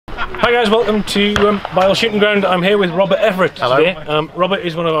Hi guys, welcome to Bywell Shooting Ground. I'm here with Robert Everett today. Hello. Robert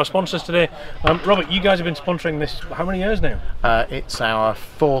is one of our sponsors today. Robert, you guys have been sponsoring this how many years now? It's our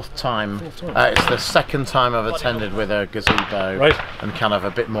fourth time. It's the second time I've attended with a gazebo, right, and kind of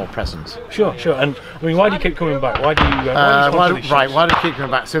a bit more presence. Sure. And I mean, why do you keep coming back? Why do you keep coming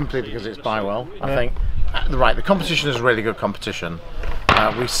back? Simply because it's Bywell. I think. Right, the competition is a really good competition.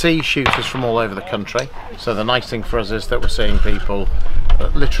 We see shooters from all over the country, so the nice thing for us is that we're seeing people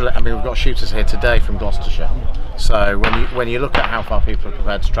literally. I mean, we've got shooters here today from Gloucestershire, so when you look at how far people are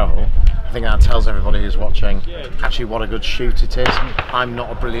prepared to travel, I think that tells everybody who's watching actually what a good shoot it is. I'm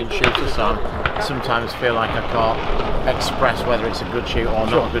not a brilliant shooter, so I sometimes feel like I can't express whether it's a good shoot or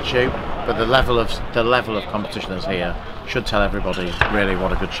not a good shoot, but the level of competition that's here should tell everybody really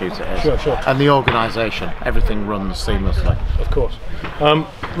what a good shoot it is. Sure. And the organisation, everything runs seamlessly. Of course.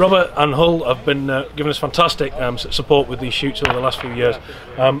 Robert and Hull have been giving us fantastic support with these shoots over the last few years,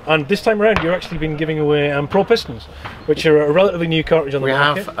 and this time around you've actually been giving away Pro Pistons, which are a relatively new cartridge on the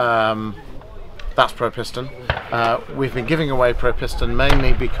market. We have, that's Pro Piston. We've been giving away Pro Piston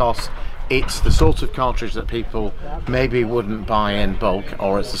mainly because it's the sort of cartridge that people maybe wouldn't buy in bulk,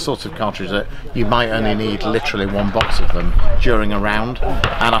 or it's the sort of cartridge that you might only need literally one box of them during a round.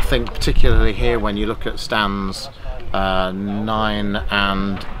 And I think particularly here when you look at stands 9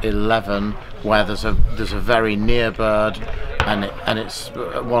 and 11, where there's a very near bird, and it's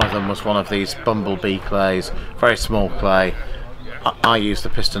one of them was one of these bumblebee clays, very small clay. I used the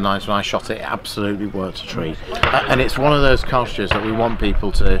Piston 9s when I shot it. It absolutely worked a treat, and it's one of those cartridges that we want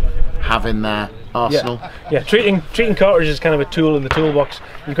people to have in their arsenal. Yeah. Treating cartridges as kind of a tool in the toolbox.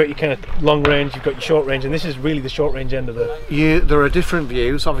 You've got your kind of long range, you've got your short range, and this is really the short range end of the. There are different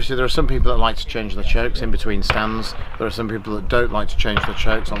views. Obviously, there are some people that like to change the chokes in between stands. There are some people that don't like to change the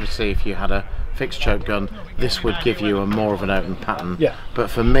chokes. Obviously, if you had a fixed choke gun, this would give you more of an open pattern. Yeah. But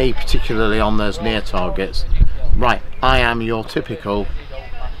for me, particularly on those near targets, right, I am your typical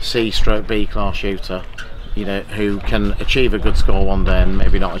C/B class shooter, you know, who can achieve a good score one day and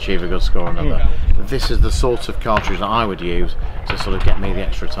maybe not achieve a good score another. This is the sort of cartridge that I would use to sort of get me the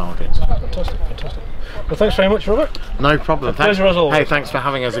extra targets. Fantastic. Well, thanks very much, Robert. No problem. Pleasure as always. Hey, thanks for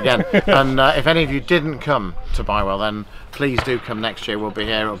having us again. And if any of you didn't come to Bywell, then please do come next year. We'll be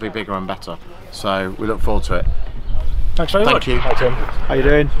here. It'll be bigger and better. So we look forward to it. Thanks very much. Thank you. Hi, Tim. How you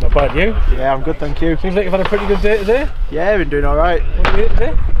doing? Not bad, you? Yeah, I'm good, thank you. Seems like you've had a pretty good day today. Yeah, been doing all right. What have you hit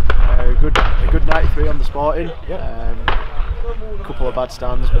today? A good 93 on the Sporting. Yeah. A couple of bad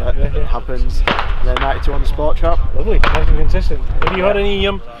stands, but it happens. And then 92 on the Sport Trap. Lovely, nice and consistent. Have you had any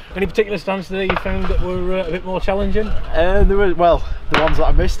particular stands today you found that were a bit more challenging? There were, the ones that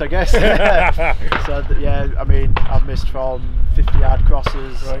I missed, I guess. So yeah, I mean, I've missed from 50-yard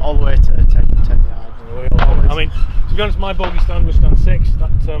crosses all the way to 10 yard. I mean, to be honest, my bogey stand was stand 6.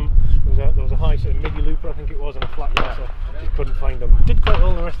 That there was a high sort of midi looper, I think it was, and a flat one, so I just couldn't find them. Did quite well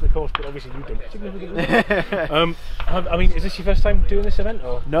on the rest of the course, but obviously you did significantly. I mean, is this your first time doing this event,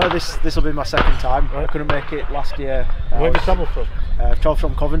 or? No, this will be my second time. Right. I couldn't make it last year. Where have you travelled from? I've travelled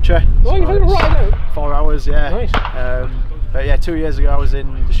from Coventry. Oh, you've been right out. 4 hours, yeah. Nice. But yeah, 2 years ago I was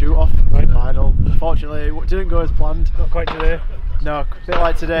in the shoot-off final. Unfortunately, it didn't go as planned. Not quite today. No, a bit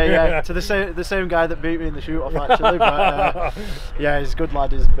like today, yeah. To the same guy that beat me in the shoot-off actually, but yeah, he's a good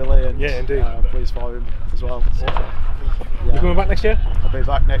lad, is Billy, and yeah, indeed. I'm pleased for him as well. So, You coming back next year? I'll be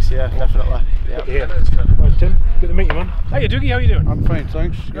back next year, definitely. Yeah. Right, Tim, good to meet you, man. Hiya, Dougie, how are you doing? I'm fine,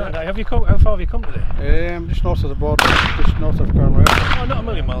 thanks. Good. How far have you come today? Just north of the border, just north of Carlisle. Oh, not a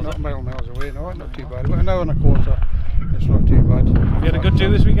million miles. Not a million miles away, no, not too bad. About an hour and a quarter. It's not too bad. You had a good day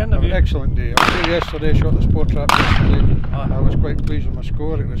this weekend, have you? Excellent day. I was here yesterday, shot the Sport Trap yesterday. I was quite pleased with my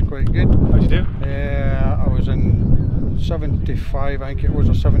score, it was quite good. How'd you do? I was in 75, I think it was,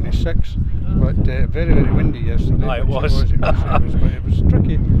 or 76, but very, very windy yesterday. It was. It was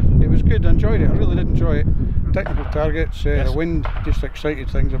tricky. It was good, I enjoyed it, I really did enjoy it. Technical targets, the wind just excited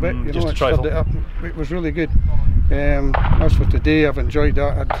things a bit, you know, it stirred it up. It was really good. As for today, I've enjoyed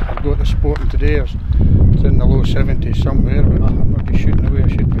that. I'd go to the Sporting today. I was in the low 70s somewhere, but I'm not just shooting the way I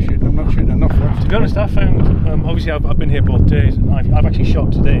should be shooting. I'm not shooting enough left. To be honest, I found, obviously I've been here both days, and I've actually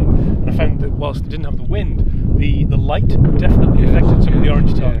shot today, and I found that whilst it didn't have the wind, the light definitely affected some of the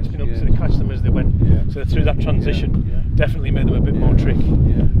orange targets, being able to sort of catch them as they went. So through that transition, definitely made them a bit more tricky.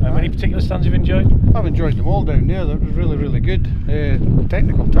 Any particular stands you've enjoyed? I've enjoyed them all down there. That was really, really good.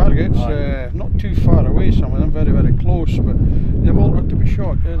 Technical targets, not too far away, some of them very, very close, but they've all got to be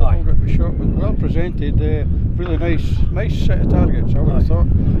shot. They've all got to be shot, but well presented. Really nice set of targets, I would have thought.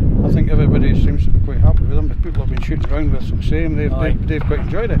 I think everybody seems to be quite happy with them. The people have been shooting around with the same, they've quite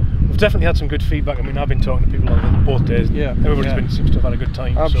enjoyed it. We've definitely had some good feedback. I mean, I've been talking to people on both days. Everybody's seems to have had a good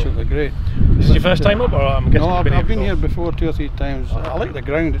time. Absolutely. absolutely great. This is your first time up, or I'm guessing No, you've I've been before? here before 2 or 3 times. I like the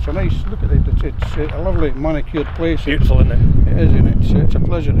ground. It's a nice look at it. It's a lovely manicured place. Beautiful, isn't it? It is, and it's a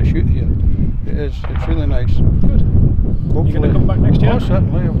pleasure to shoot here. It is. It's really nice. Good. You going to come back next year? Oh,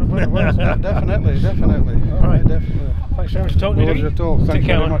 certainly. Well, definitely. All right. Definitely. Thanks very much for talking to me. No worries at all. Take Thank you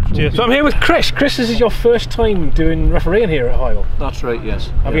care, very man. much. Cheers. So I'm here with Chris. Chris, this is your first time doing refereeing here at Hull. That's right, yes.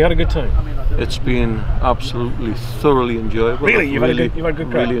 Have you had a good time? It's been absolutely thoroughly enjoyable. Really? You've had a good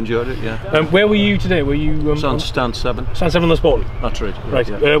crack? Really enjoyed it, yeah. Where were you today? Were you It's on stand 7. Stand 7 Lloyd Pattison? That's right. Right.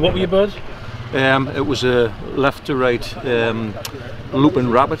 Yeah. What were your birds? It was a left to right looping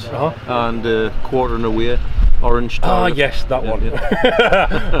rabbit and quarter and away orange target. Yes, that one.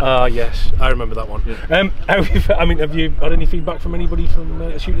 Yeah. Yes, I remember that one. Yeah. Have you had any feedback from anybody from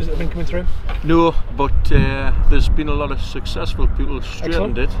shooters that have been coming through? No, but there's been a lot of successful people who've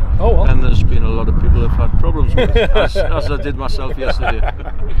straightened it, Oh, well. and there's been a lot of people who've had problems with it, as I did myself yesterday.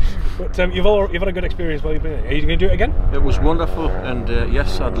 But you've had a good experience while you've been here. Are you going to do it again? It was wonderful, and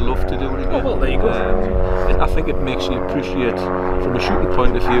yes, I'd love to do it again. Oh, well, there you go. I think it makes you appreciate, from a shooting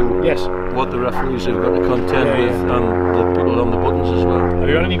point of view, Yes. what the referees have got to contend Yeah, with, yeah. and the people on the buttons as well. Have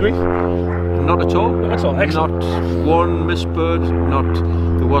you had any grief? Not at all. Not at all, excellent. Not one missed bird.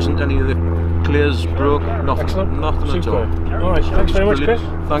 There wasn't any of the clears broke. Nothing. Excellent. Nothing Superb. at all. All right. Thanks very much, Chris.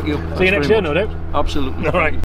 Brilliant. Thank you. See you Thanks next very year, no much. doubt. Absolutely. All right.